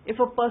 If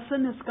a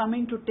person is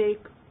coming to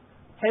take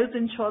health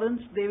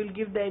insurance, they will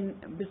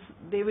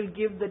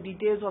give the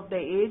details of their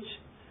age,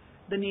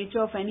 the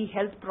nature of any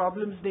health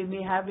problems they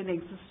may have in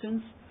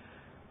existence,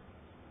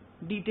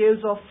 details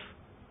of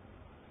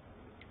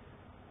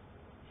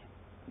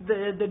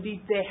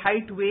their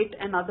height, weight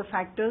and other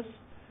factors.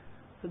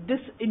 So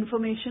this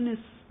information is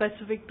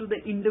specific to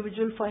the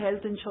individual for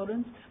health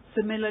insurance.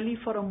 Similarly,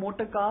 for a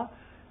motor car,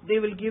 they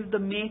will give the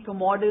make,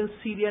 model,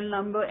 serial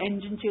number,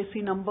 engine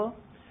chassis number,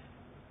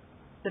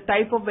 the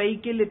type of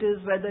vehicle it is,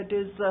 whether it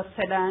is a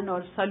sedan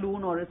or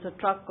saloon or it's a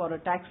truck or a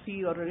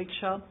taxi or a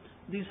rickshaw.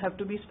 These have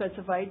to be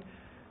specified.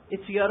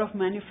 Its year of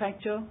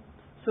manufacture.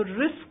 So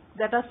risks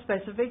that are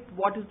specific,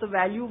 what is the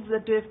value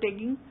that they are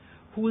taking,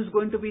 who is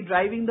going to be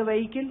driving the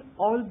vehicle,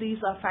 all these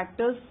are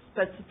factors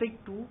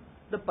specific to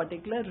the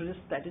particular risk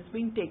that is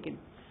being taken.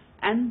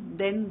 And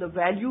then the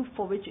value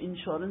for which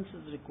insurance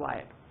is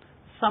required.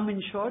 Sum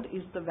insured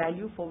is the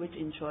value for which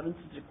insurance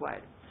is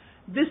required.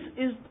 This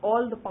is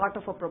all the part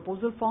of a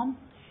proposal form.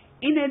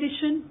 In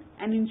addition,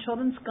 an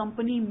insurance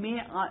company may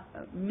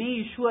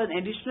issue an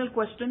additional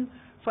question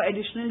for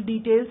additional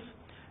details.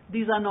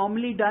 These are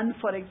normally done,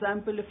 for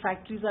example, if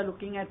factories are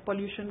looking at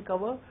pollution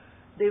cover,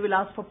 they will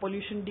ask for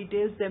pollution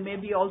details. There may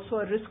be also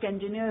a risk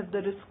engineer. If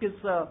the risk is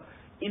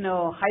in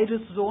a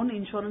high-risk zone,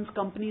 insurance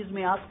companies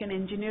may ask an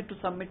engineer to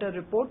submit a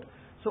report.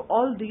 So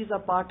all these are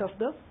part of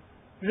the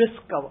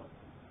risk cover.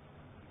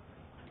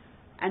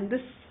 And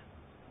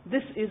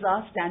this is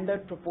our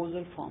standard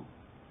proposal form.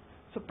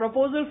 So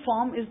proposal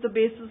form is the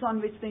basis on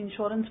which the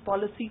insurance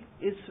policy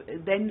is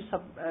then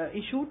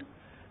issued.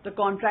 The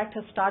contract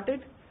has started.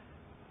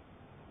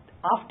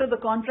 After the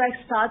contract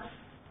starts,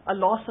 a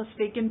loss has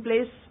taken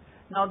place.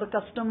 Now the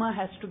customer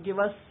has to give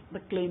us the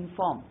claim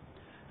form.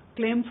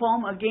 Claim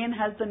form again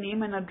has the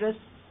name and address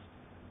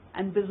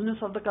and business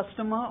of the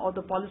customer or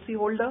the policy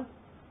holder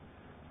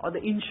or the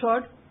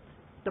insured.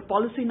 The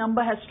policy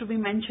number has to be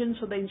mentioned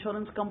so the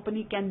insurance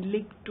company can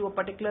link to a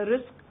particular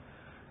risk.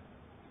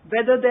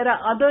 Whether there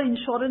are other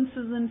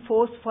insurances in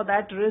force for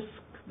that risk,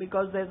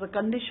 because there's a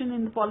condition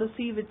in the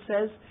policy which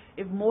says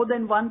if more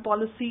than one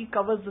policy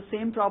covers the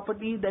same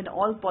property, then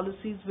all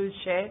policies will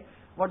share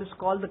what is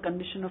called the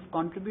condition of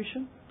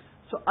contribution.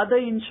 So other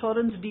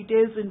insurance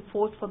details in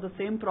force for the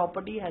same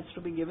property has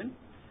to be given,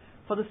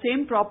 for the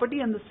same property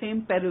and the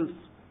same perils.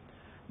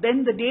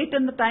 Then the date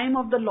and the time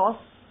of the loss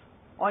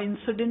or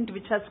incident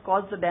which has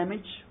caused the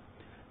damage,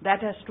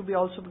 that has to be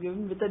also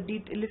given with a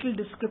little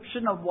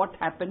description of what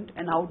happened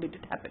and how did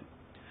it happen.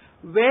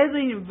 Where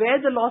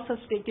the loss has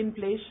taken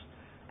place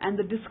and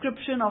the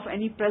description of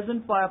any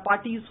present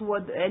parties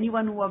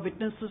anyone who are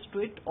witnesses to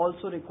it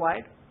also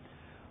required.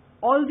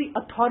 All the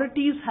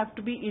authorities have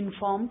to be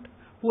informed,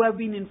 who have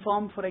been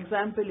informed. For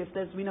example, if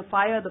there's been a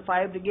fire, the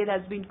fire brigade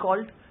has been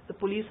called, the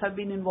police have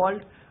been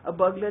involved, a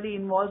burglary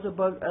involves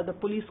the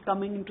police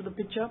coming into the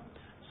picture.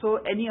 So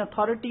any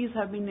authorities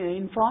have been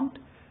informed.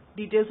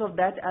 Details of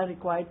that are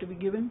required to be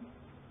given.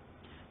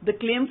 The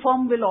claim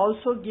form will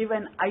also give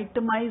an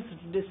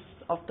itemized list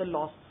of the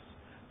loss.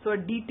 So a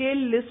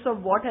detailed list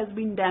of what has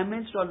been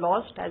damaged or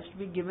lost has to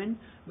be given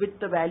with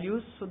the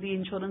values, so the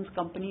insurance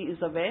company is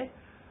aware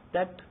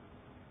that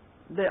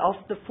of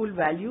the full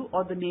value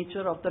or the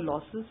nature of the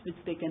losses, which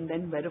they can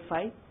then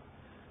verify.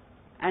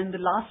 And the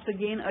last,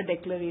 again, a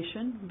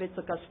declaration which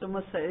the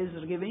customer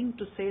is giving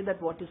to say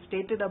that what is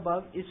stated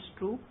above is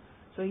true.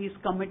 So he is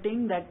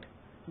committing that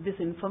this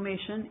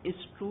information is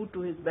true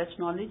to his best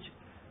knowledge.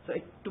 So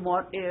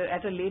tomorrow,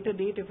 at a later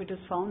date, if it is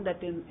found that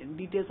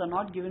details are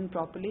not given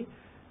properly,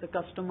 the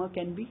customer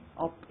can be,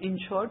 or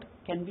insured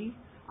can be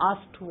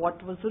asked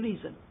what was the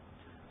reason.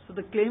 So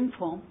the claim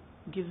form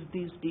gives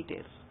these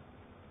details.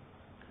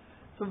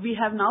 So we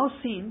have now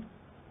seen,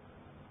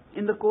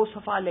 in the course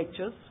of our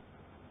lectures,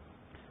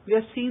 we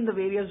have seen the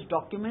various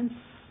documents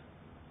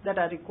that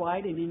are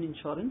required in an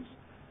insurance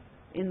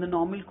in the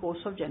normal course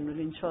of general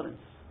insurance.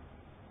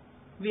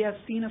 We have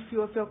seen a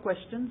few of your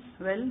questions.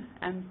 Well,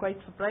 I'm quite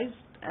surprised.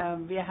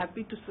 We are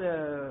happy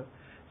to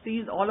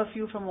see all of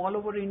you from all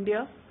over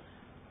India,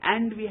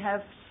 and we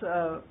have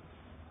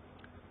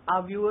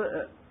our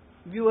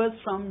viewers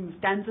from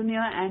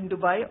Tanzania and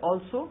Dubai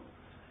also.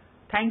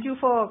 Thank you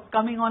for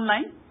coming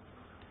online.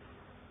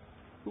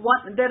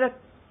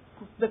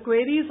 The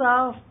queries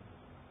are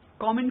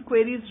common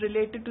queries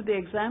related to the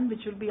exam, which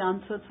will be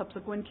answered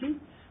subsequently.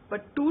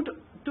 But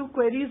two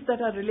queries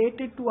that are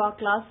related to our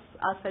class,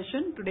 our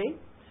session today,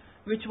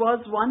 which was,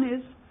 one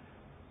is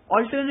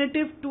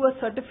alternative to a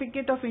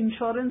certificate of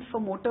insurance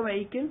for motor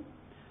vehicle.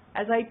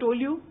 As I told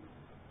you,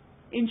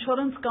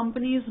 insurance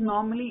companies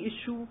normally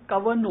issue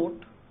cover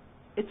note.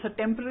 It's a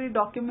temporary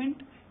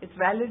document. Its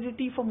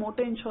validity for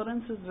motor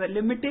insurance is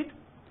limited.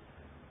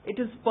 It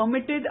is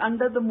permitted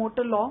under the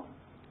motor law,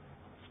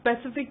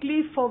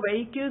 specifically for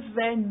vehicles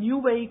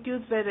new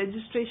vehicles where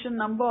registration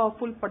number or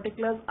full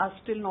particulars are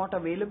still not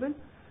available,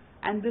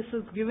 and this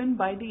is given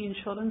by the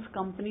insurance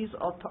company's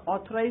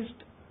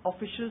authorized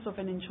officials of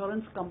an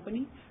insurance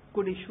company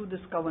could issue this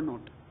cover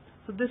note.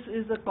 So this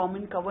is a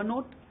common cover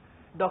note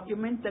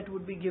document that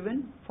would be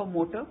given for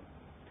motor.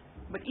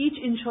 But each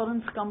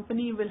insurance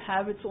company will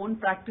have its own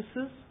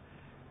practices,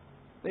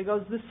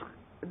 because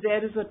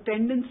there is a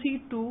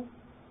tendency to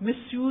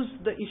misuse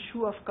the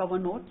issue of cover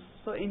notes.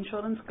 So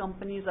insurance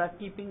companies are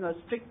keeping a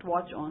strict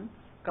watch on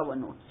cover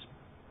notes.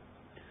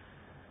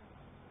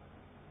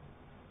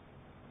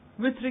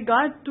 With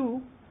regard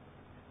to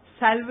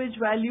salvage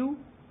value,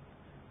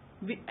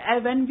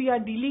 when we are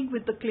dealing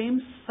with the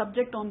claims,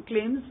 subject on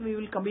claims, we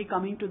will be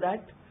coming to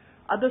that.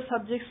 Other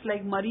subjects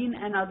like marine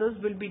and others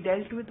will be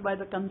dealt with by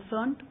the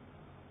concerned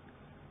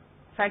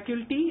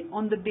faculty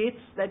on the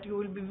dates that you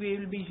will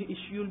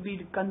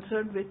be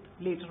concerned with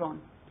later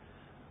on.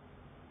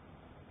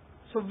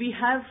 So we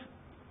have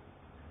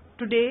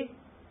today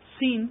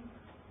seen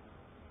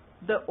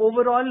the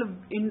overall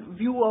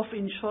view of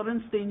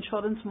insurance, the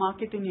insurance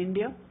market in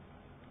India,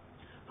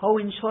 how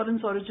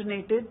insurance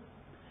originated,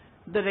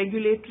 the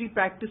regulatory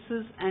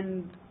practices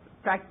and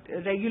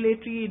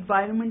regulatory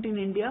environment in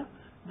India,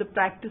 the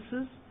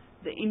practices,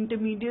 the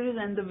intermediaries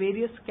and the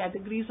various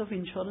categories of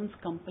insurance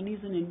companies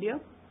in India.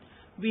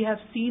 We have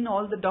seen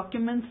all the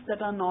documents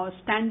that are now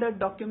standard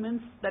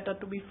documents that are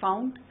to be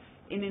found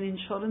in an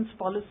insurance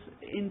policy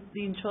in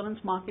the insurance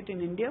market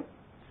in India.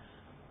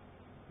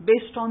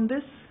 Based on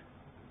this,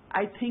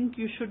 I think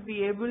you should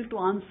be able to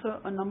answer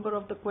a number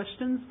of the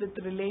questions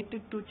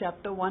related to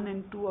Chapter 1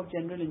 and 2 of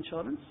General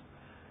Insurance.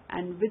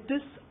 And with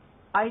this,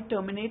 I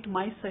terminate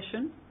my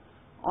session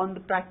on the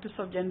practice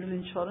of General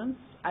Insurance.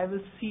 I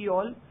will see you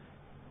all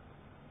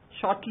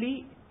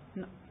shortly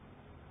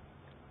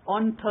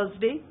on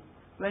Thursday,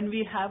 when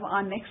we have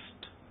our next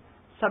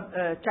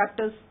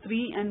chapters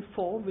 3 and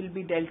 4 will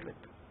be dealt with.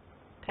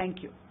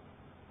 Thank you.